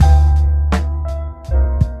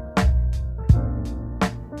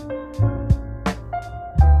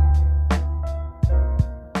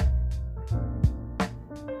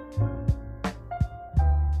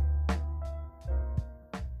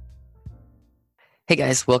Hey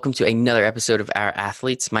guys, welcome to another episode of Our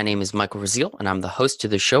Athletes. My name is Michael Raziel, and I'm the host to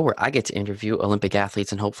the show where I get to interview Olympic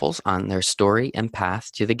athletes and hopefuls on their story and path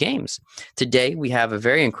to the games. Today, we have a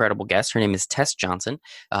very incredible guest. Her name is Tess Johnson.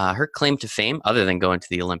 Her claim to fame, other than going to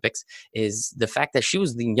the Olympics, is the fact that she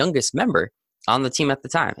was the youngest member on the team at the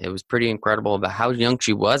time. It was pretty incredible about how young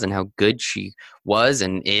she was and how good she was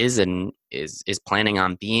and is planning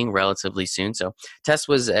on being relatively soon. So Tess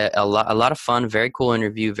was a lot of fun, very cool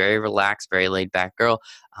interview, very relaxed, very laid back girl.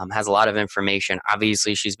 Has a lot of information.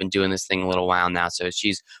 Obviously, she's been doing this thing a little while now, so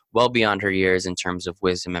she's well beyond her years in terms of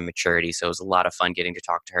wisdom and maturity. So it was a lot of fun getting to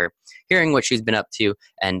talk to her, hearing what she's been up to,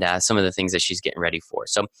 and some of the things that she's getting ready for.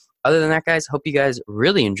 So other than that, guys, hope you guys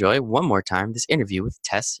really enjoy one more time this interview with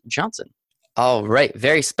Tess Johnson. All right,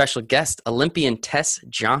 very special guest, Olympian Tess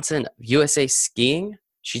Johnson, USA Skiing.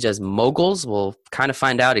 She does moguls. We'll kind of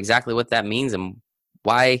find out exactly what that means and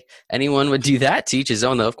why anyone would do that. To each his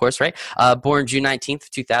own, though, of course, right? Born June 19th,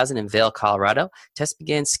 2000 in Vail, Colorado. Tess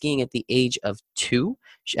began skiing at the age of 2.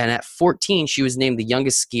 And at 14, she was named the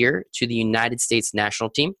youngest skier to the United States national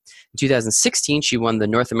team. In 2016, she won the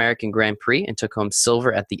North American Grand Prix and took home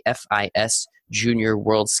silver at the FIS Junior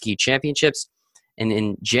World Ski Championships. And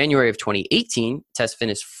in January of 2018, Tess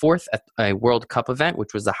finished 4th at a World Cup event,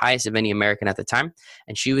 which was the highest of any American at the time.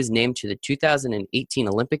 And she was named to the 2018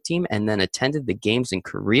 Olympic team and then attended the games in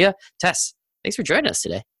Korea. Tess, thanks for joining us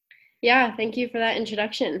today. Yeah, thank you for that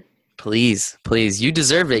introduction. Please, you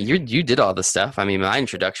deserve it. You did all the stuff. I mean, my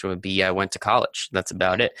introduction would be I went to college. That's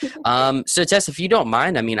about it. So Tess, if you don't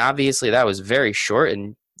mind, I mean, obviously that was very short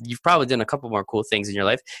and you've probably done a couple more cool things in your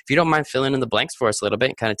life. If you don't mind filling in the blanks for us a little bit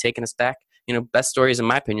and kind of taking us back, best stories, in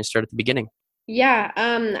my opinion, start at the beginning. Yeah,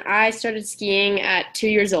 I started skiing at 2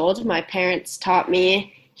 years old. My parents taught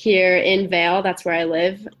me here in Vail. That's where I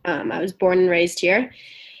live. I was born and raised here.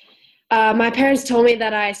 My parents told me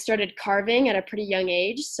that I started carving at a pretty young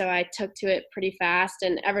age, so I took to it pretty fast.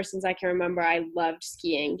 And ever since I can remember, I loved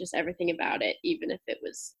skiing, just everything about it, even if it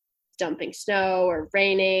was dumping snow or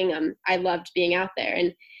raining. I loved being out there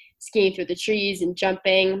and skiing through the trees and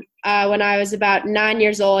jumping. When I was about 9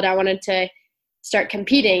 years old, I wanted to start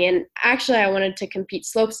competing. And actually, I wanted to compete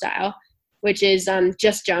slopestyle, which is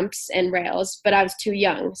just jumps and rails, but I was too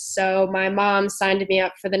young. So my mom signed me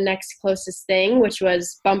up for the next closest thing, which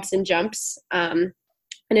was bumps and jumps. And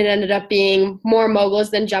it ended up being more moguls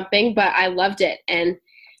than jumping, but I loved it. And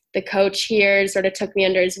the coach here sort of took me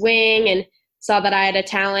under his wing and saw that I had a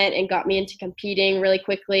talent and got me into competing really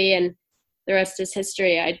quickly. And the rest is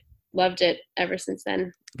history. I loved it ever since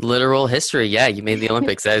then. Literal history. Yeah, you made the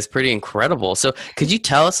Olympics. That is pretty incredible. So could you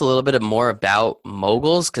tell us a little bit more about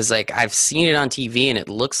moguls? Because I've seen it on TV and it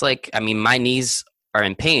looks like, I mean, my knees are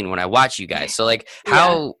in pain when I watch you guys. So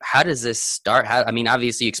how does this start?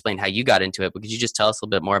 Obviously you explained how you got into it, but could you just tell us a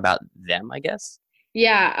little bit more about them, I guess?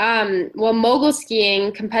 Yeah. Well, mogul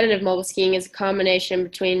skiing, competitive mogul skiing is a combination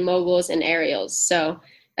between moguls and aerials. So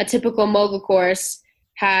a typical mogul course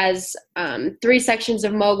has 3 sections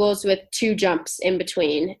of moguls with 2 jumps in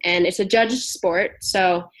between. And it's a judged sport.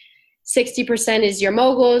 So 60% is your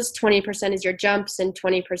moguls, 20% is your jumps, and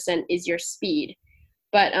 20% is your speed.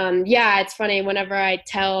 But it's funny. Whenever I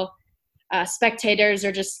tell spectators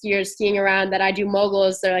or just skiers skiing around that I do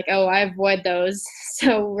moguls, they're like, oh, I avoid those.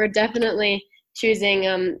 So we're definitely choosing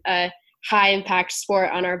a high impact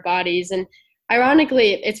sport on our bodies. And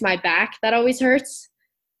ironically, it's my back that always hurts.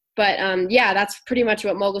 But that's pretty much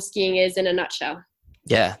what mogul skiing is in a nutshell.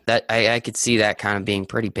 Yeah, that I could see that kind of being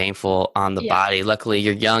pretty painful on the body. Luckily,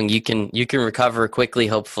 you're young. You can recover quickly,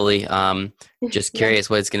 hopefully. Just curious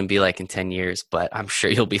what it's going to be like in 10 years, but I'm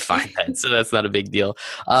sure you'll be fine then. So that's not a big deal.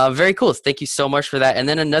 Very cool. Thank you so much for that. And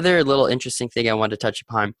then another little interesting thing I wanted to touch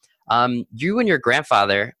upon. You and your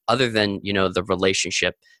grandfather, other than, the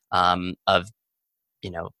relationship of,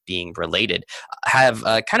 being related, have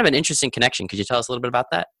kind of an interesting connection. Could you tell us a little bit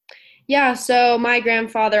about that? Yeah, so my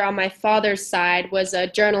grandfather on my father's side was a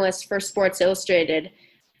journalist for Sports Illustrated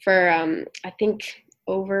for, I think,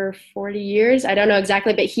 over 40 years. I don't know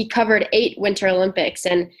exactly, but he covered 8 Winter Olympics.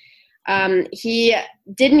 And he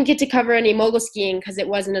didn't get to cover any mogul skiing because it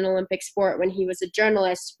wasn't an Olympic sport when he was a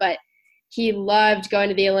journalist, but he loved going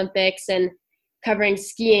to the Olympics and covering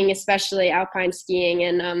skiing, especially alpine skiing.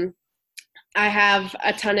 And I have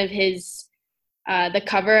a ton of his, the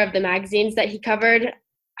cover of the magazines that he covered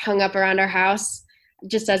hung up around our house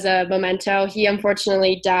just as a memento. He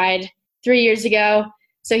unfortunately died 3 years ago,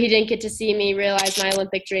 so he didn't get to see me realize my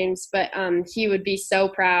Olympic dreams, but he would be so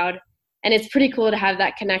proud. And it's pretty cool to have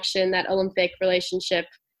that connection, that Olympic relationship,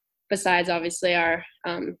 besides obviously our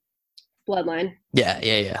bloodline.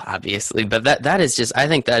 Yeah, obviously. But that is just, I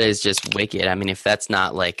think that is just wicked. I mean, if that's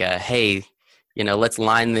not like a, hey, let's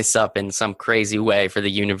line this up in some crazy way for the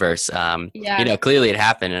universe. Yeah. Clearly it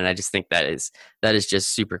happened, and I just think that is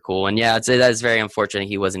just super cool. And yeah, that is very unfortunate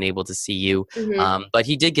he wasn't able to see you, Hmm. but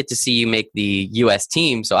he did get to see you make the U.S.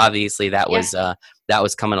 team. So obviously Yeah, that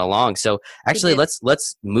was coming along. So he actually, did.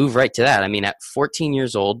 let's move right to that. I mean, at 14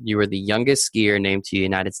 years old, you were the youngest skier named to the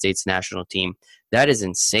United States national team. That is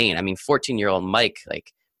insane. I mean, 14-year-old Mike,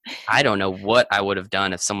 like, I don't know what I would have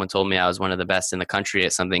done if someone told me I was one of the best in the country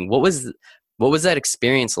at something. What was that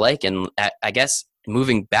experience like? And I guess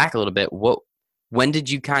moving back a little bit, when did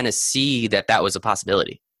you kind of see that was a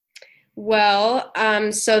possibility? Well,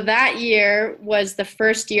 so that year was the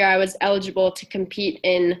first year I was eligible to compete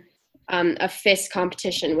in a FIS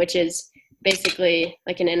competition, which is basically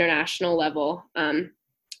like an international level.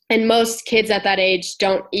 And most kids at that age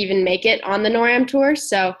don't even make it on the NORAM tour.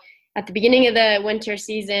 So at the beginning of the winter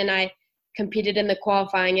season, I competed in the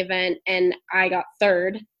qualifying event and I got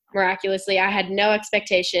third miraculously. I had no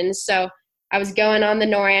expectations. So I was going on the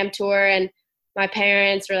NORAM tour and my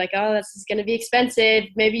parents were like, oh, this is going to be expensive.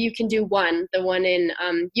 Maybe you can do the one in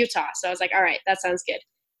Utah. So I was like, all right, that sounds good.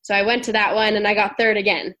 So I went to that one and I got third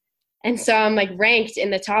again. And so I'm like ranked in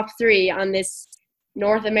the top 3 on this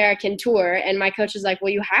North American tour. And my coach was like,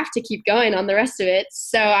 well, you have to keep going on the rest of it.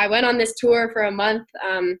 So I went on this tour for a month,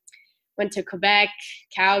 went to Quebec,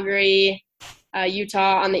 Calgary,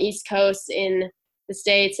 Utah on the East Coast in the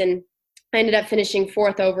States, and I ended up finishing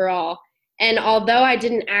 4th overall. And although I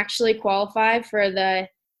didn't actually qualify for the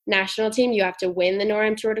national team, you have to win the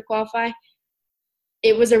NORAM Tour to qualify.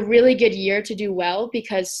 It was a really good year to do well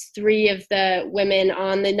because 3 of the women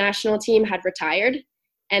on the national team had retired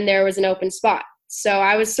and there was an open spot. So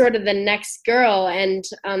I was sort of the next girl, and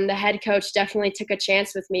the head coach definitely took a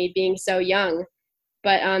chance with me being so young.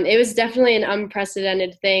 But it was definitely an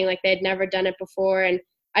unprecedented thing. Like, they'd never done it before. And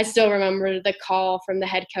I still remember the call from the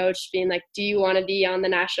head coach being like, do you want to be on the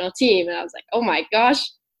national team? And I was like, oh my gosh,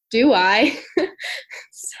 do I?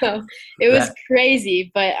 So it was That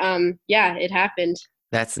crazy. But yeah, it happened.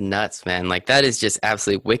 that's nuts, man. Like, that is just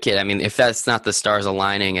absolutely wicked. I mean, if that's not the stars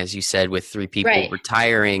aligning, as you said, with 3 people Right.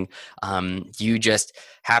 retiring, you just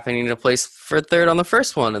happening to place for third on the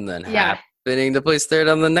first one, and then Yeah, happening to place third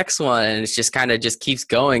on the next one, and it's just kind of just keeps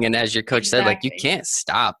going. And as your coach said, like, you exactly. can't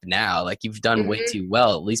stop now. Like, you've done way Hmm. too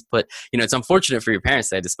well. At least it's unfortunate for your parents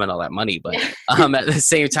they had to spend all that money, but Yeah. at the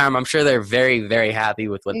same time, I'm sure they're very, very happy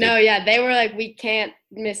with what they. No, yeah, they were like, we can't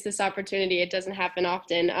miss this opportunity. It doesn't happen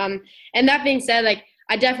often. And that being said, like,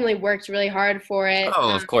 I definitely worked really hard for it.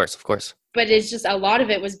 Oh, of course, of course. But it's just a lot of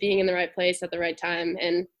it was being in the right place at the right time.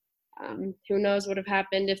 And who knows what would have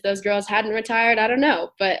happened if those girls hadn't retired? I don't know,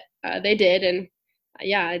 but they did, and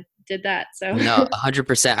yeah, I did that. So No,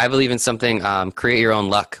 100%. I believe in something, create your own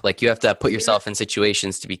luck. Like, you have to put Mhm. yourself in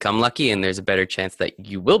situations to become lucky, and there's a better chance that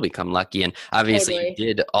you will become lucky. And obviously, you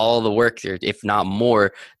Totally did all the work, if not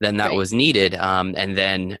more than that right. was needed. And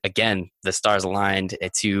then again, the stars aligned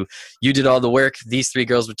to you did all the work. These 3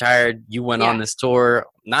 girls retired. You went on Yeah. this tour,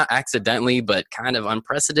 not accidentally, but kind of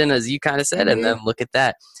unprecedented, as you kind of said. And then Hmm. look at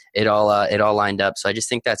that. It all lined up. So I just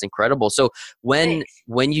think that's incredible. So when Thanks.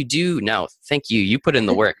 when you do no, thank you. You put in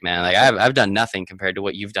the work, man. Like, I've done nothing compared to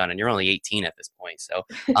what you've done, and you're only 18 at this point. So,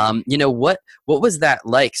 what was that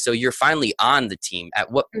like? So you're finally on the team.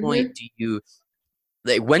 At what point Hmm. do you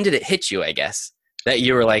like? When did it hit you? I guess that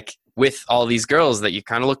you were like with all these girls that you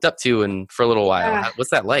kind of looked up to, and for a little while. Yeah,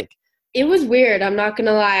 What's that like? it was weird. I'm not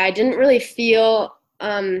gonna lie. I didn't really feel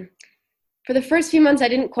for the first few months. I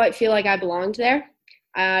didn't quite feel like I belonged there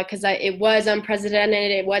because it was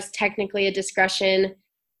unprecedented. It was technically a discretion,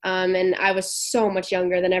 and I was so much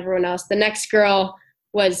younger than everyone else. The next girl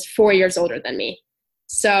was 4 years older than me.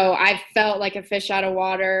 So I felt like a fish out of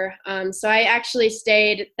water. So I actually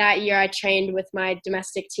stayed that year. I trained with my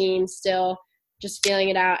domestic team still, just feeling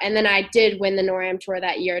it out. And then I did win the NORAM tour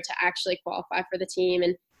that year to actually qualify for the team.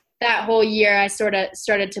 And that whole year, I sort of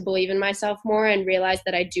started to believe in myself more and realized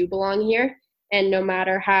that I do belong here. And no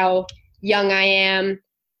matter how young I am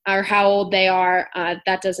or how old they are,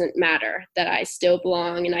 that doesn't matter, that I still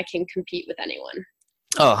belong and I can compete with anyone.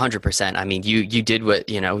 Oh, 100%. I mean, you did what,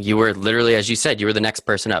 you were literally, as you said, you were the next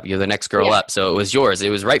person up. You're the next girl Yeah. up. So it was yours. It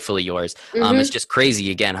was rightfully yours. It's Hmm. just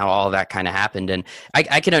crazy, again, how all that kind of happened. And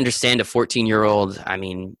I can understand a 14-year-old. I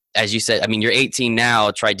mean, as you said, I mean, you're 18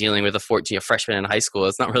 now. Try dealing with a freshman in high school.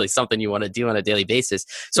 It's not really something you want to do on a daily basis.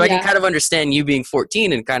 So I can Yeah. kind of understand you being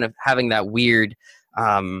 14 and kind of having that weird,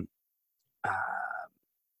 um, uh,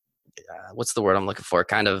 what's the word I'm looking for?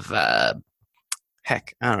 Kind of,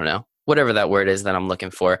 heck, I don't know. Whatever that word is that I'm looking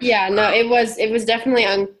for. Yeah, no, it was definitely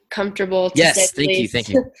comfortable to say Yes, the thank you, least. thank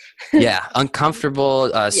you. Yeah,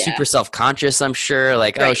 uncomfortable, Yeah, super self-conscious, I'm sure.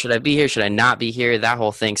 Like, oh, right. should I be here? Should I not be here? That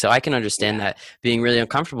whole thing. So I can understand Yeah. that being really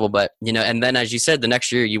uncomfortable. But and then as you said, the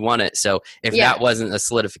next year you won it. So if that Yeah. wasn't a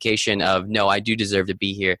solidification of no, I do deserve to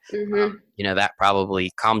be here, Hmm. that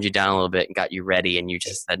probably calmed you down a little bit and got you ready, and you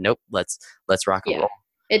just said, nope, let's rock and Yeah, roll.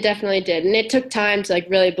 it definitely did. And it took time to like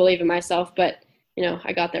really believe in myself, but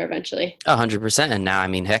I got there eventually. 100%. And now, I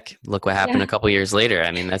mean, heck, look what happened Yeah. a couple years later.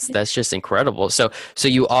 I mean, that's just incredible. So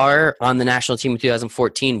you are on the national team in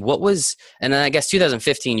 2014. And then I guess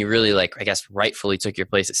 2015, you really I guess rightfully took your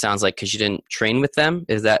place. It sounds like because you didn't train with them.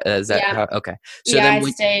 Is that Yeah. how? Okay. So Yeah, then, I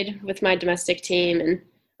stayed with my domestic team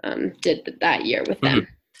and did that year with mhm. them.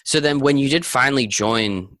 So then when you did finally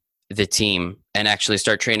join the team and actually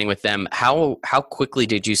start training with them, how quickly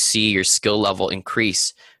did you see your skill level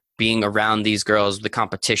increase? Being around these girls, the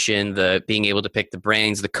competition, the being able to pick the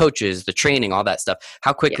brains, the coaches, the training, all that stuff.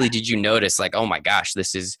 How quickly Yeah. did you notice, like, oh my gosh,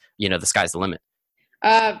 this is, the sky's the limit?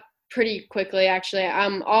 Uh, Pretty quickly, actually.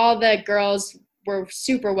 All the girls were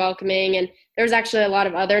super welcoming, and there was actually a lot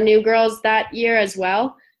of other new girls that year as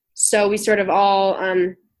well. So we sort of all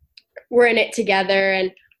were in it together,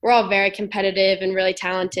 and we're all very competitive and really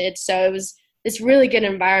talented. So it was this really good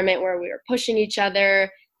environment where we were pushing each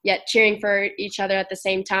other, yet cheering for each other at the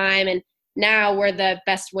same time. And now we're the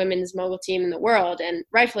best women's mogul team in the world, and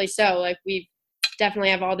rightfully so. Like, we definitely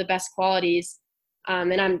have all the best qualities.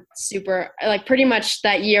 And I'm super, like, pretty much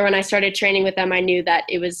that year when I started training with them, I knew that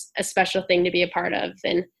it was a special thing to be a part of.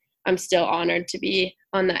 And I'm still honored to be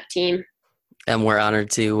on that team. And we're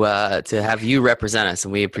honored to have you represent us,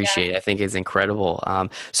 and we Yeah. appreciate it. I think it's incredible.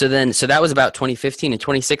 So that was about 2015 and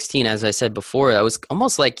 2016. As I said before, that was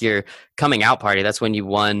almost like your coming out party. That's when you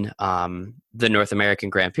won the North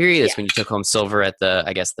American Grand Prix. Yeah. That's when you took home silver at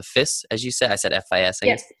I guess the FIS, as you said. I said FIS, I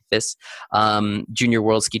Yes. guess FIS, Junior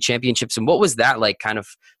World Ski Championships. And what was that like? Kind of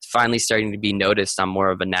finally starting to be noticed on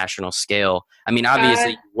more of a national scale. I mean,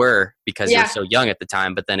 obviously you were, because you were Yeah, so young at the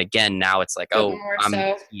time, but then again, now it's like, but oh, more I'm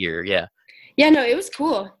so. here. Yeah. Yeah, no, it was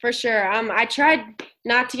cool for sure. I tried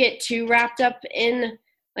not to get too wrapped up in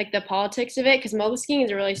like the politics of it, because mogul skiing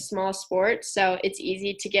is a really small sport, so it's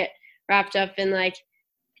easy to get wrapped up in like,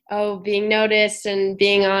 oh, being noticed and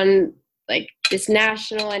being on like this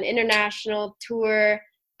national and international tour.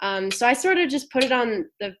 So I sort of just put it on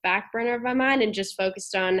the back burner of my mind and just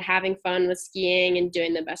focused on having fun with skiing and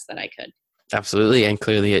doing the best that I could. Absolutely, and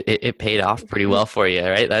clearly it paid off pretty well for you,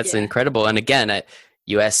 right? That's Yeah. incredible. And again,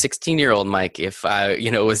 you asked 16-year-old Mike if I,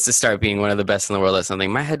 was to start being one of the best in the world at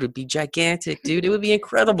something, my head would be gigantic, dude. It would be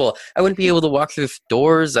incredible. I wouldn't be able to walk through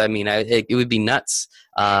doors. I mean, it would be nuts.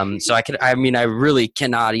 So I really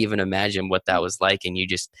cannot even imagine what that was like, and you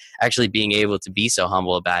just actually being able to be so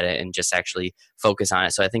humble about it and just actually focus on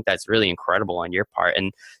it. So I think that's really incredible on your part.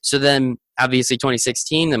 And so then obviously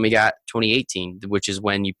 2016, then we got 2018, which is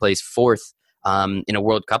when you placed fourth in a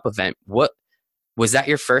World Cup event. What was that,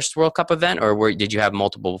 your first World Cup event, or did you have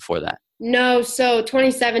multiple before that? No, so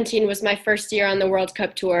 2017 was my first year on the World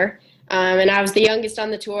Cup tour, and I was the youngest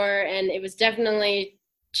on the tour, and it was definitely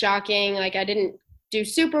shocking. Like, I didn't do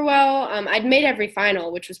super well. I'd made every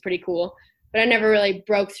final, which was pretty cool, but I never really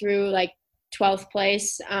broke through like 12th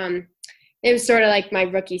place. It was sort of like my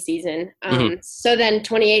rookie season. Mm-hmm. So then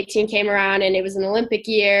 2018 came around, and it was an Olympic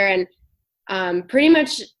year, and pretty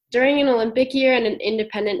much during an Olympic year and an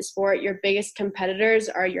independent sport, your biggest competitors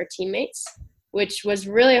are your teammates, which was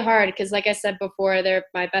really hard because, like I said before, they're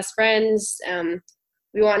my best friends.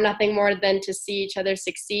 We want nothing more than to see each other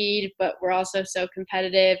succeed, but we're also so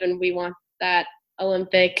competitive, and we want that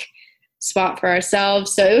Olympic spot for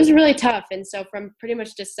ourselves. So it was really tough. And so from pretty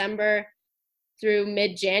much December through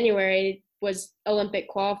mid-January was Olympic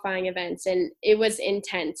qualifying events, and it was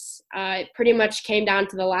intense. It pretty much came down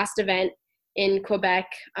to the last event in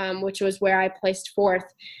Quebec, which was where I placed fourth.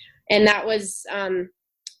 And that was,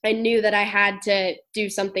 I knew that I had to do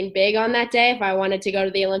something big on that day if I wanted to go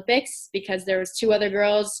to the Olympics, because there was two other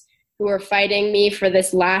girls who were fighting me for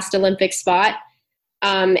this last Olympic spot.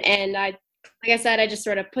 And like I said, I just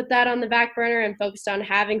sort of put that on the back burner and focused on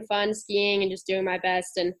having fun skiing and just doing my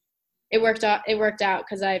best. And it worked out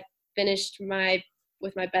because I finished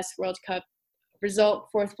with my best World Cup result,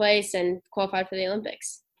 fourth place, and qualified for the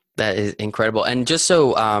Olympics. That is incredible. And just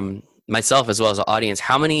so myself as well as the audience,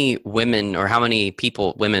 how many women or how many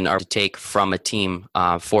women are to take from a team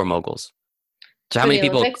for moguls? So how For many the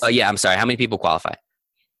people? Olympics? Yeah, I'm sorry. How many people qualify?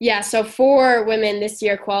 Yeah, so 4 women this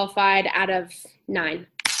year qualified out of 9.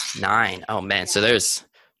 9. Oh man, so there's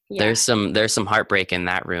Yeah, some heartbreak in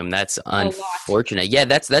that room. That's a lot. unfortunate. Yeah,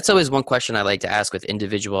 that's always one question I like to ask with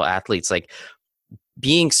individual athletes. Like,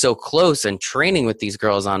 being so close and training with these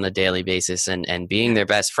girls on a daily basis and being their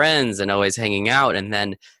best friends and always hanging out, and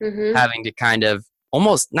then having to kind of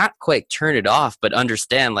almost not quite turn it off, but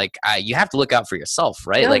understand like you have to look out for yourself,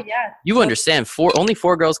 right? No, Like yeah. you understand only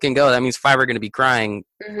four girls can go. That means five are going to be crying.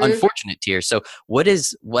 Unfortunate tears. So what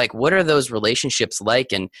are those relationships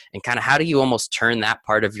like, and kind of how do you almost turn that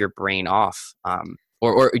part of your brain off?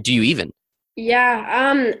 Or do you even?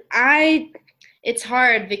 Yeah. It's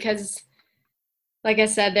hard because, like I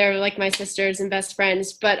said, they're like my sisters and best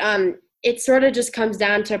friends, but it sort of just comes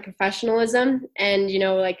down to professionalism. And,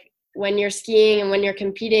 like when you're skiing and when you're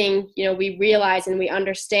competing, we realize and we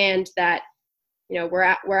understand that,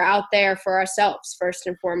 we're out there for ourselves first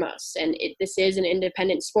and foremost. And this is an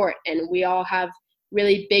independent sport, and we all have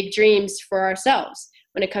really big dreams for ourselves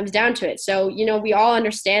when it comes down to it. So, we all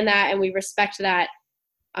understand that and we respect that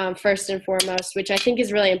first and foremost, which I think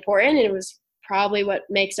is really important. And it was probably what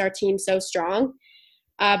makes our team so strong.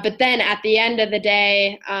 But then at the end of the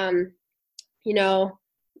day,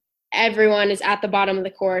 everyone is at the bottom of the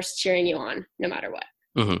course cheering you on no matter what.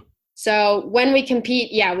 Mm-hmm. So when we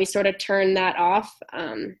compete, we sort of turn that off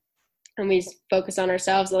and we focus on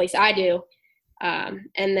ourselves, at least I do. And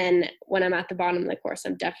then when I'm at the bottom of the course,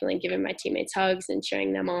 I'm definitely giving my teammates hugs and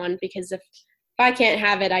cheering them on, because if I can't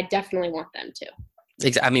have it, I definitely want them to.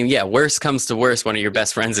 I mean, yeah, worst comes to worst, one of your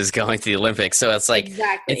best friends is going to the Olympics. So it's like,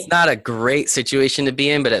 It's not a great situation to be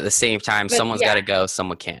in, but at the same time, someone's got to go,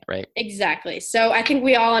 someone can't, right? Exactly. So I think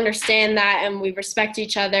we all understand that, and we respect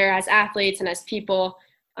each other as athletes and as people.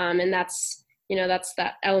 And that's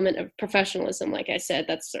that element of professionalism. Like I said,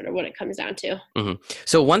 that's sort of what it comes down to. Mm-hmm.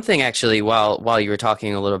 So one thing actually, while you were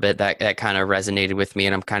talking a little bit, that kind of resonated with me,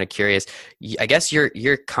 and I'm kind of curious. I guess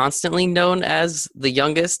you're constantly known as the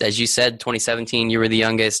youngest. As you said, 2017, you were the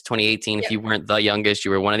youngest. 2018, if you weren't the youngest,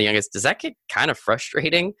 you were one of the youngest. Does that get kind of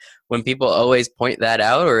frustrating when people always point that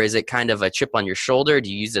out, or is it kind of a chip on your shoulder?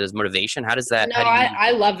 Do you use it as motivation? How does that? No,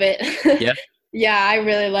 I love it. Yeah. Yeah, I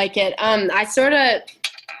really like it. I sort of.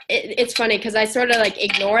 It's funny because I sort of like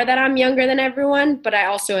ignore that I'm younger than everyone, but I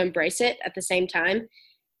also embrace it at the same time,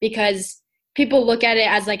 because people look at it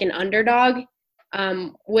as like an underdog,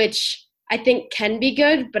 which I think can be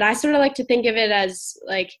good, but I sort of like to think of it as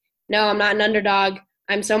like, no, I'm not an underdog.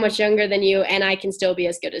 I'm so much younger than you, and I can still be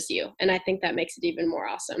as good as you. And I think that makes it even more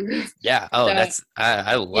awesome. Yeah. Oh, so,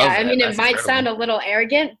 I love that. I mean, that's it might sound a little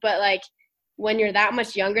arrogant, but like when you're that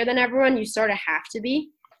much younger than everyone, you sort of have to be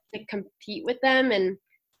to compete with them and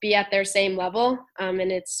be at their same level, and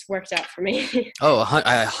it's worked out for me. Oh,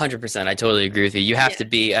 100%. I totally agree with you. You have to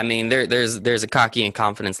be. I mean, there's a cocky and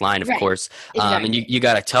confidence line, of course, exactly. And you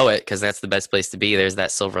got to toe it, because that's the best place to be. There's that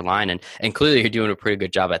silver line, and clearly you're doing a pretty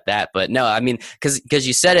good job at that. But no, I mean, because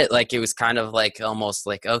you said it like it was kind of like almost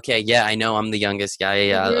like, okay, yeah, I know I'm the youngest guy.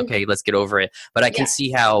 Yeah, okay, let's get over it. But I can see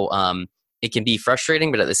how it can be frustrating,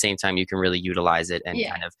 but at the same time, you can really utilize it and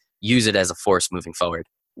kind of use it as a force moving forward.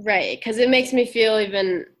 Right, because it makes me feel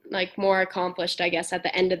even like more accomplished, I guess, at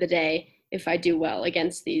the end of the day, if I do well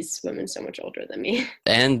against these women so much older than me.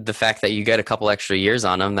 And the fact that you get a couple extra years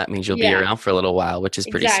on them, that means you'll be around for a little while, which is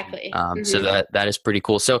pretty exactly. So that is pretty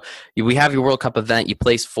cool. So we have your World Cup event. You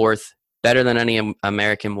place fourth, better than any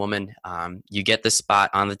American woman. You get the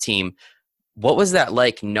spot on the team. What was that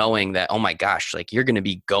like, knowing that, oh my gosh, like you're going to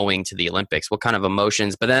be going to the Olympics? What kind of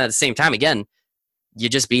emotions? But then at the same time, again, you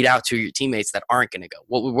just beat out two of your teammates that aren't going to go.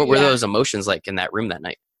 What were those emotions like in that room that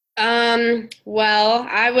night? Well,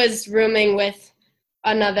 I was rooming with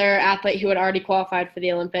another athlete who had already qualified for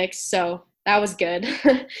the Olympics, so that was good.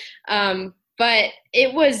 But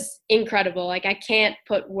it was incredible. Like, I can't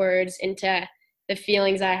put words into the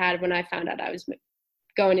feelings I had when I found out I was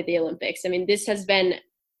going to the Olympics. I mean, this has been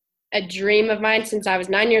a dream of mine since I was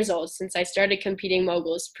 9 years old, since I started competing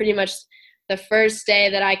moguls. Pretty much the first day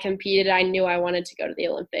that I competed, I knew I wanted to go to the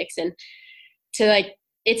Olympics. And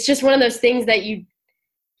it's just one of those things that you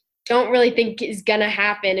don't really think is going to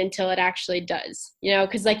happen until it actually does,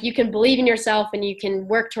 because like you can believe in yourself and you can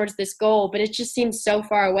work towards this goal, but it just seems so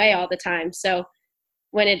far away all the time. So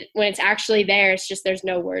when it's actually there, it's just, there's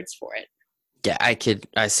no words for it. Yeah,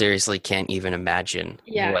 I seriously can't even imagine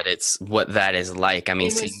what that is like. I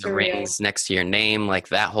mean, seeing the rings next to your name, like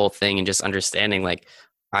that whole thing, and just understanding like,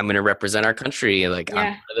 I'm going to represent our country. Like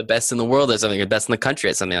I'm the best in the world at something, the best in the country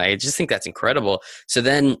at something. I just think that's incredible. So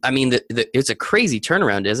then, I mean, it's a crazy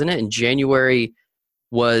turnaround, isn't it? In January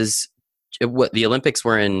was what the Olympics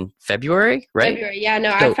were in February, right? February. Yeah,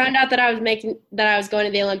 no, I found out that I was going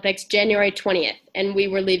to the Olympics January 20th, and we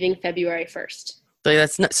were leaving February 1st. So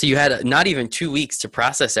that's not, so you had not even 2 weeks to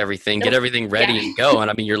process everything, get everything ready and go. And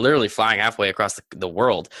I mean, you're literally flying halfway across the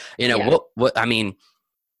world. What I mean,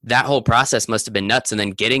 that whole process must have been nuts. And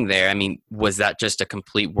then getting there, I mean, was that just a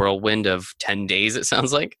complete whirlwind of 10 days, it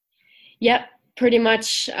sounds like? Yep, pretty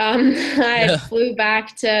much. I Yeah. flew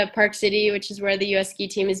back to Park City, which is where the US ski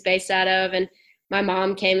team is based out of, and my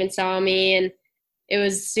mom came and saw me, and it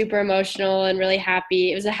was super emotional and really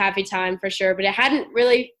happy. It was a happy time for sure, but it hadn't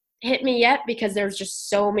really hit me yet because there was just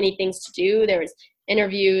so many things to do. There was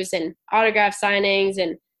interviews and autograph signings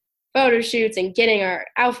and photo shoots and getting our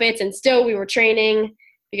outfits, and still we were training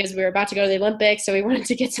because we were about to go to the Olympics, so we wanted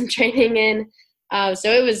to get some training in.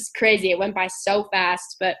 So it was crazy. It went by so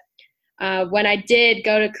fast, but when I did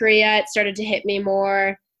go to Korea, it started to hit me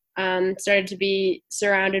more. Started to be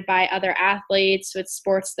surrounded by other athletes with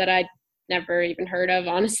sports that I'd never even heard of,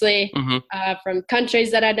 honestly, Hmm. from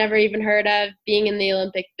countries that I'd never even heard of. Being in the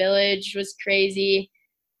Olympic Village was crazy.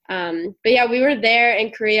 But yeah, we were there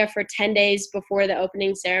in Korea for 10 days before the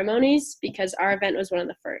opening ceremonies because our event was one of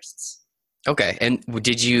the firsts. Okay. And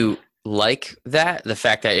did you like that? The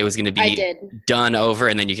fact that it was going to I be did. done over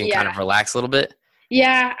and then you can kind Yeah. of relax a little bit?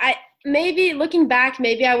 Yeah, I maybe looking back,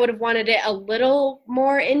 maybe I would have wanted it a little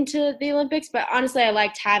more into the Olympics, but honestly, I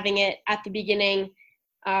liked having it at the beginning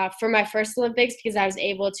for my first Olympics because I was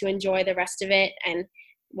able to enjoy the rest of it and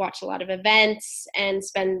watch a lot of events and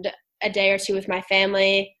spend a day or two with my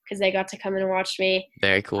family because they got to come and watch me.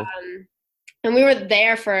 Very cool. And we were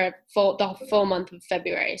there for the full month of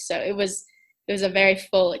February, so it was a very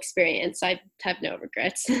full experience. I have no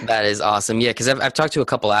regrets. That is awesome. Yeah, because I've talked to a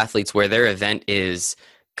couple athletes where their event is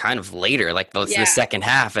kind of later, like it's the Yeah, second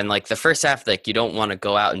half, and like the first half, like you don't want to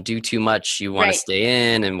go out and do too much. You want to right.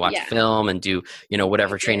 stay in and watch Yeah, film and do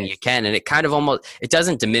whatever training you practice. can, and it kind of almost it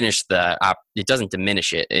doesn't diminish it doesn't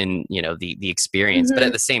diminish it in the experience, but at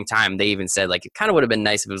Hmm. the same time, they even said like it kind of would have been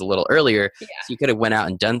nice if it was a little earlier, Yeah, so you could have went out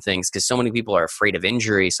and done things because so many people are afraid of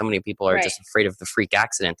injury, so many people are right. just afraid of the freak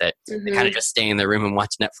accident that they kind of Hmm. just stay in their room and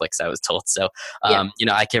watch Netflix. I was told so. Yeah.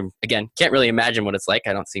 I can't really imagine what it's like.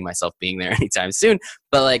 I don't see myself being there anytime soon,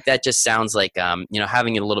 but like that just sounds like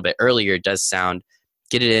having it a little bit earlier does sound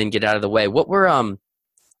get it in, get out of the way. What was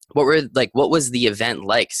the event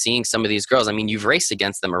like seeing some of these girls? I mean, you've raced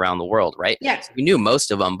against them around the world, right? Yeah. So you knew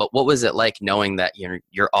most of them, but what was it like knowing that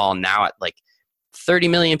you're all now at like 30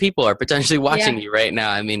 million people are potentially Yeah. watching you right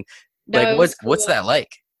now? I mean, like No, it was what's cool. that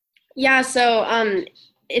like? Yeah, so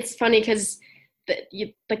it's funny because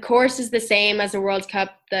the course is the same as the World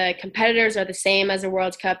Cup. The competitors are the same as the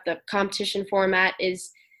World Cup. The competition format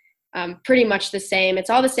is pretty much the same. It's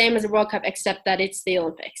all the same as the World Cup, except that it's the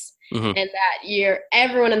Olympics, Hmm. and that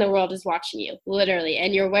everyone in the world is watching you, literally,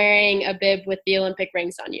 and you're wearing a bib with the Olympic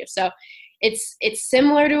rings on you. So it's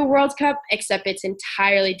similar to a World Cup, except it's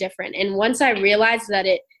entirely different. And once I realized that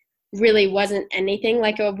it really wasn't anything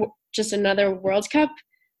like just another World Cup,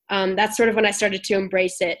 that's sort of when I started to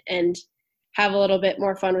embrace it and have a little bit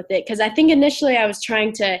more fun with it. Because I think initially I was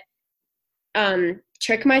trying to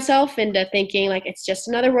trick myself into thinking like it's just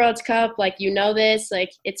another World Cup, like this,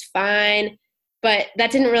 like it's fine. But that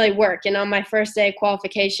didn't really work. And on my first day of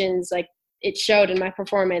qualifications, like it showed in my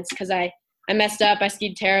performance because I messed up, I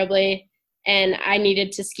skied terribly, and I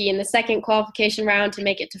needed to ski in the second qualification round to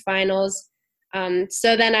make it to finals.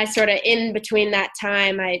 So then I sort of, in between that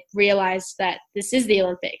time, I realized that this is the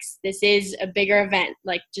Olympics. This is a bigger event.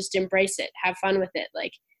 Like, just embrace it. Have fun with it.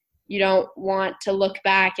 Like, you don't want to look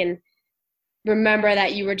back and remember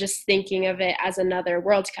that you were just thinking of it as another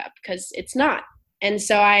World Cup because it's not. And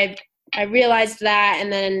so I realized that,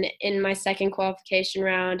 and then in my second qualification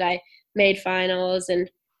round, I made finals, and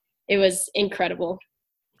it was incredible.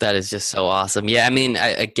 That is just so awesome. Yeah, I mean,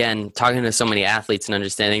 again, talking to so many athletes and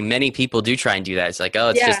understanding, many people do try and do that. It's like,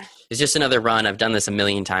 oh, Yeah. it's just another run. I've done this a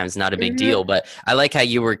million times, not a big Hmm. deal. But I like how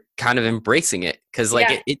you were kind of embracing it because, like,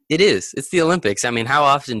 Yeah. it is. It's the Olympics. I mean, how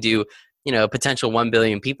often do potential 1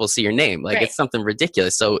 billion people see your name? Like, Right. it's something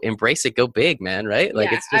ridiculous. So embrace it. Go big, man. Right? Like,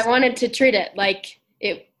 Yeah, it's I just wanted to treat it like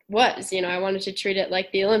it was, I wanted to treat it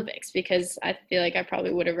like the Olympics because I feel like I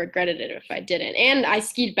probably would have regretted it if I didn't. And I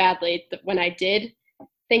skied badly when I did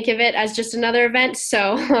think of it as just another event.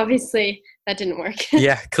 So obviously that didn't work.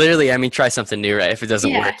 yeah, clearly. I mean, try something new, right? If it doesn't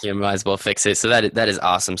Yeah. work, you might as well fix it. So that is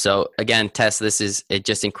awesome. So again, Tess, this is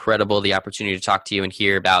just incredible. The opportunity to talk to you and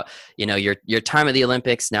hear about your time at the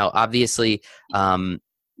Olympics. Now, obviously,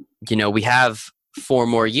 we have 4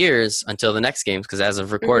 more years until the next games because as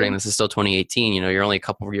of recording, Hmm. this is still 2018. You're only a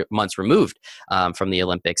couple of months removed from the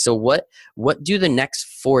Olympics. So what do the next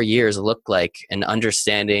 4 years look like? And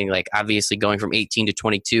understanding, like obviously going from 18 to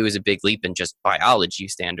 22 is a big leap in just biology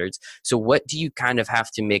standards. So what do you kind of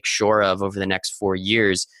have to make sure of over the next 4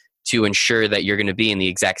 years to ensure that you're going to be in the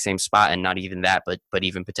exact same spot and not even that, but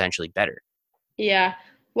even potentially better? Yeah.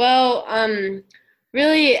 Well,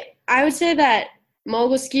 Really, I would say that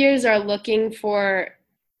mogul skiers are looking for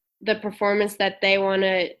the performance that they want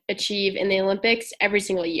to achieve in the Olympics every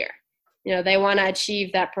single year. They want to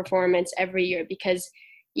achieve that performance every year because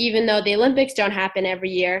even though the Olympics don't happen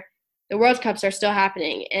every year, the World Cups are still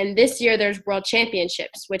happening. And this year there's World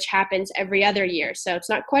Championships, which happens every other year. So it's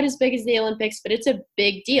not quite as big as the Olympics, but it's a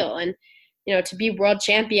big deal. And, to be world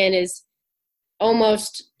champion is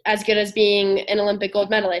almost as good as being an Olympic gold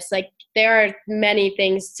medalist. Like, there are many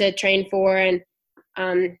things to train for, and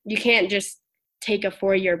you can't just take a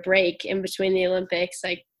 4-year break in between the Olympics.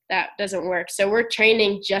 Like, that doesn't work. So we're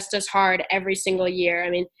training just as hard every single year. I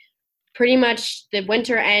mean, pretty much the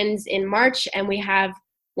winter ends in March and we have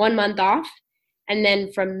 1 month off. And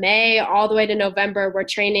then from May all the way to November, we're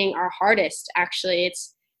training our hardest. Actually,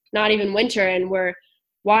 it's not even winter, and we're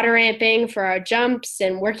water ramping for our jumps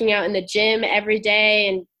and working out in the gym every day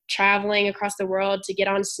and traveling across the world to get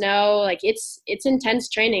on snow. Like, it's intense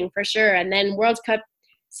training for sure. And then World Cup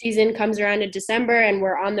season comes around in December and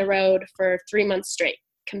we're on the road for 3 months straight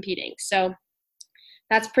competing. So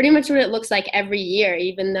that's pretty much what it looks like every year,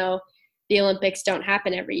 even though the Olympics don't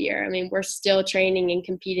happen every year. I mean, we're still training and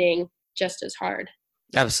competing just as hard.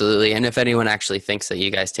 Absolutely. And if anyone actually thinks that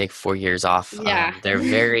you guys take 4 years off, Yeah. they're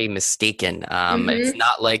very mistaken. It's Mm-hmm.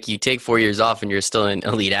 not like you take 4 years off and you're still an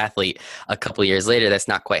elite athlete a couple years later. That's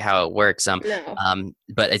not quite how it works. No.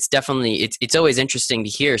 But it's definitely, it's always interesting to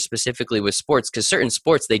hear specifically with sports, because certain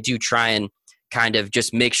sports, they do try and kind of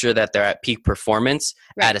just make sure that they're at peak performance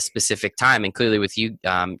at a specific time. And clearly with you,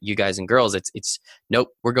 you guys and girls, it's nope,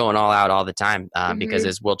 we're going all out all the time because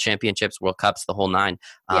there's world championships, World Cups, the whole nine.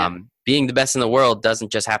 Being the best in the world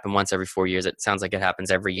doesn't just happen once every 4 years. It sounds like it happens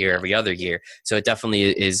every year, every other year. So it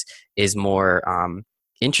definitely is more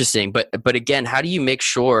interesting. But again, how do you make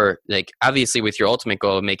sure, like, obviously with your ultimate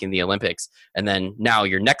goal of making the Olympics, and then now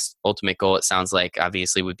your next ultimate goal, it sounds like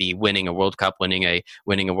obviously would be winning a World Cup, winning a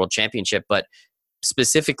world championship. But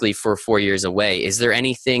specifically for 4 years away, is there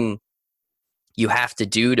anything you have to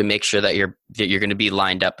do to make sure that you're going to be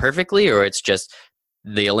lined up perfectly, or it's just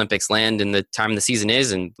the Olympics land and the time the season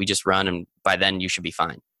is, and we just run, and by then you should be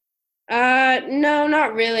fine? No,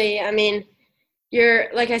 not really. I mean,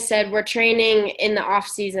 like I said, we're training in the off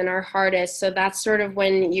season our hardest. So that's sort of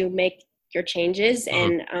when you make your changes.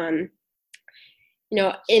 And,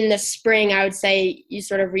 in the spring, I would say you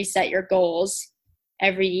sort of reset your goals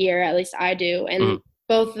every year. At least I do. And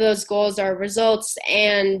both of those goals are results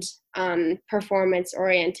and performance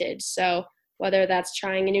oriented. So whether that's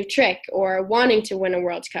trying a new trick or wanting to win a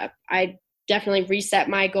World Cup, I definitely reset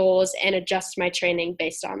my goals and adjust my training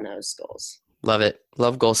based on those goals. Love it.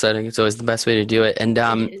 Love goal setting. It's always the best way to do it. And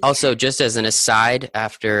also, just as an aside,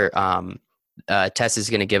 after Tess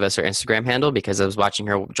is going to give us her Instagram handle, because I was watching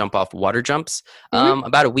her jump off water jumps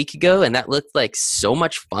about a week ago, and that looked like so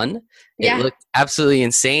much fun. It looked absolutely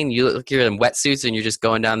insane. You look, you're in wetsuits and you're just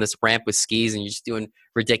going down this ramp with skis and you're just doing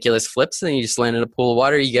ridiculous flips, and then you just land in a pool of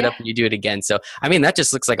water. You get up and you do it again. So, I mean, that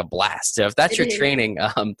just looks like a blast. So if that's your training,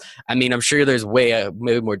 I mean, I'm sure there's way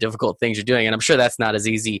more difficult things you're doing, and I'm sure that's not as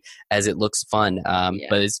easy as it looks fun.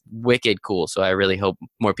 But it's wicked cool. So I really hope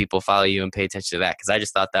more people follow you and pay attention to that, because I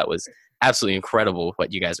just thought that was absolutely incredible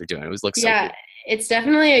what you guys are doing. It looks so cool. It's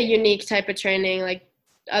definitely a unique type of training. Like,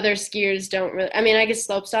 other skiers don't really, I mean, I guess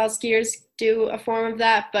slopestyle skiers do a form of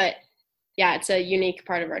that, but yeah, it's a unique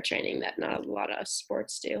part of our training that not a lot of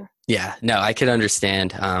sports do. Yeah, no, I can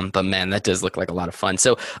understand. But man, that does look like a lot of fun.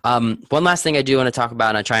 So one last thing I do want to talk about,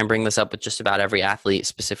 and I try and bring this up with just about every athlete,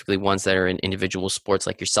 specifically ones that are in individual sports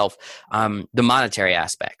like yourself, the monetary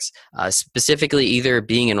aspects, specifically either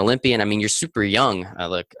being an Olympian. I mean, you're super young.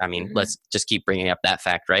 Let's just keep bringing up that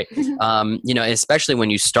fact, right? Especially when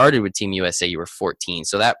you started with Team USA, you were 14.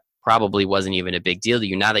 So that probably wasn't even a big deal to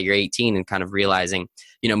you. Now that you're 18 and kind of realizing,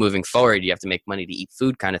 moving forward, you have to make money to eat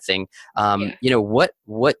food kind of thing.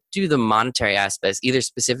 What do the monetary aspects, either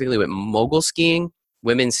specifically with mogul skiing,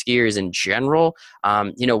 women skiers in general,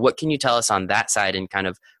 what can you tell us on that side, and kind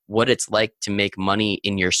of what it's like to make money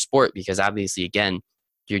in your sport? Because obviously, again,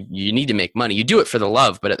 you need to make money. You do it for the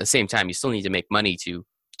love, but at the same time, you still need to make money to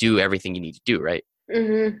do everything you need to do, right?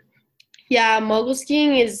 Mm-hmm. Yeah, mogul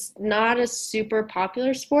skiing is not a super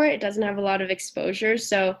popular sport. It doesn't have a lot of exposure,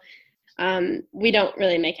 so we don't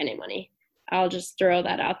really make any money. I'll just throw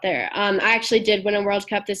that out there. I actually did win a World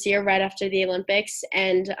Cup this year right after the Olympics,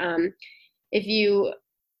 and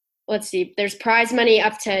there's prize money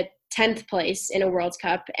up to 10th place in a World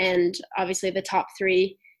Cup, and obviously the top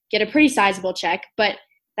 3 get a pretty sizable check, but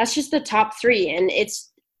that's just the top 3, and it's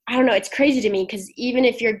crazy to me, because even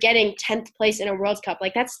if you're getting 10th place in a World Cup,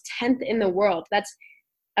 like, that's 10th in the world. That's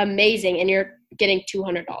amazing. And you're getting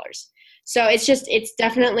 $200. So it's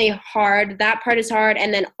definitely hard. That part is hard.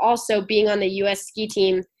 And then also being on the U.S. ski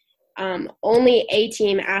team, only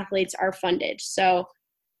A-team athletes are funded. So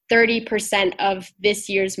 30% of this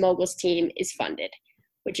year's moguls team is funded,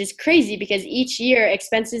 which is crazy because each year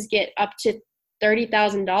expenses get up to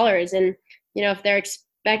 $30,000. And,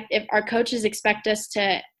 if our coaches expect us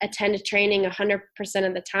to attend a training 100%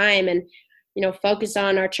 of the time and, focus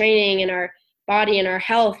on our training and our body and our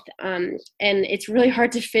health. And it's really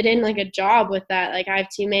hard to fit in like a job with that. Like I have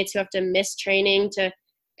teammates who have to miss training to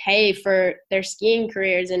pay for their skiing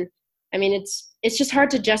careers. And I mean, it's just hard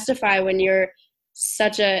to justify when you're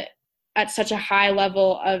at such a high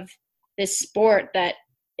level of this sport that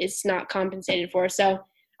is not compensated for. So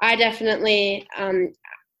I definitely,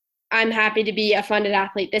 I'm happy to be a funded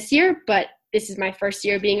athlete this year, but this is my first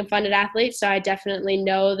year being a funded athlete. So I definitely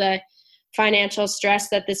know the financial stress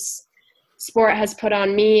that this sport has put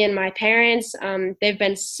on me and my parents. They've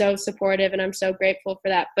been so supportive and I'm so grateful for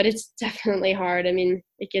that, but it's definitely hard. I mean,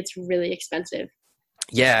 it gets really expensive.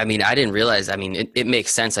 Yeah, I mean, I didn't realize. I mean, it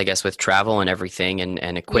makes sense, I guess, with travel and everything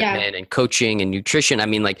and equipment and coaching and nutrition. I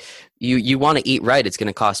mean, like you want to eat right. It's going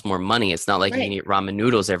to cost more money. It's not like you can eat ramen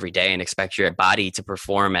noodles every day and expect your body to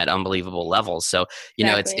perform at unbelievable levels. So,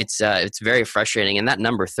 it's very frustrating. And that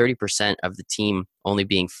number, 30% of the team only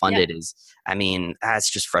being funded is, I mean,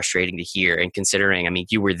 that's just frustrating to hear. And considering, I mean,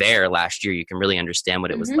 you were there last year, you can really understand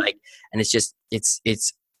what it was like. And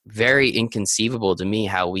it's very inconceivable to me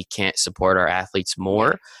how we can't support our athletes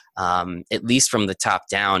more, at least from the top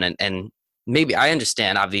down. And maybe I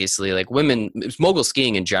understand, obviously, like mogul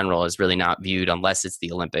skiing in general is really not viewed unless it's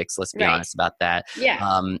the Olympics. Let's be honest about that.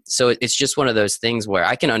 Yeah. So it's just one of those things where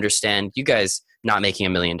I can understand you guys not making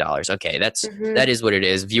 $1 million. Okay, that is what it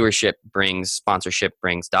is. Viewership brings, sponsorship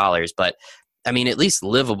brings dollars, but I mean, at least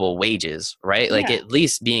livable wages, right? Like at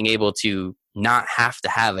least being able to not have to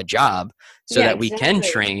have a job so that we can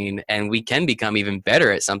train and we can become even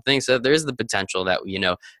better at something. So there's the potential that,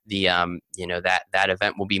 that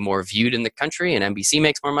event will be more viewed in the country and NBC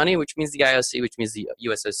makes more money, which means the IOC, which means the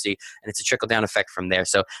USOC, and it's a trickle down effect from there.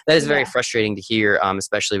 So that is very frustrating to hear,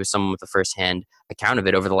 especially with someone with a firsthand account of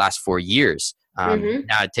it over the last 4 years.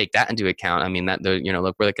 Now take that into account. I mean,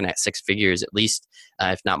 look, we're looking at 6 figures at least,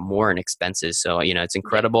 if not more in expenses. So, it's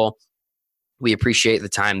incredible. We appreciate the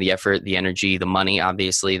time, the effort, the energy, the money,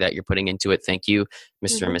 obviously, that you're putting into it. Thank you,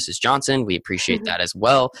 Mr. and Mrs. Johnson. We appreciate that as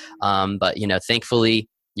well. But, thankfully,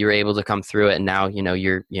 you're able to come through it. And now,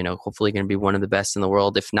 you're, hopefully going to be one of the best in the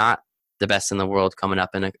world, if not the best in the world, coming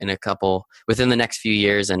up in a couple within the next few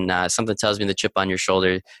years. And something tells me the chip on your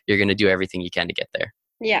shoulder, you're going to do everything you can to get there.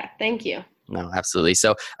 Yeah. Thank you. No, absolutely.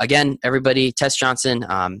 So again, everybody, Tess Johnson,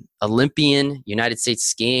 Olympian, United States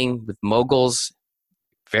skiing with moguls.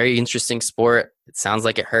 Very interesting sport. It sounds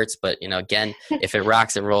like it hurts, but again, if it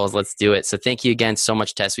rocks and rolls, let's do it. So thank you again so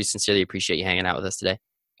much, Tess. We sincerely appreciate you hanging out with us today.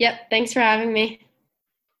 Yep. Thanks for having me.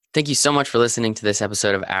 Thank you so much for listening to this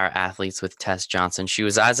episode of Our Athletes with Tess Johnson. She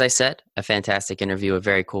was, as I said, a fantastic interview, a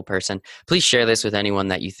very cool person. Please share this with anyone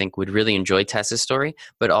that you think would really enjoy Tess's story,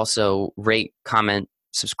 but also rate, comment,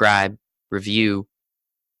 subscribe, review,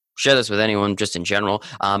 share this with anyone just in general.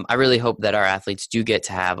 I really hope that our athletes do get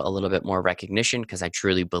to have a little bit more recognition because I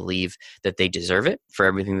truly believe that they deserve it for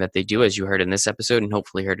everything that they do, as you heard in this episode and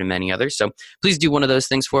hopefully heard in many others. So please do one of those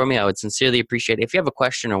things for me. I would sincerely appreciate it. If you have a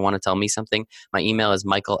question or want to tell me something, my email is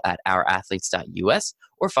michael@ourathletes.us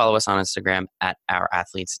or follow us on Instagram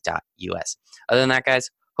 @ourathletes.us. Other than that, guys,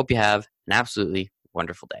 hope you have an absolutely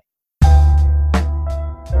wonderful day.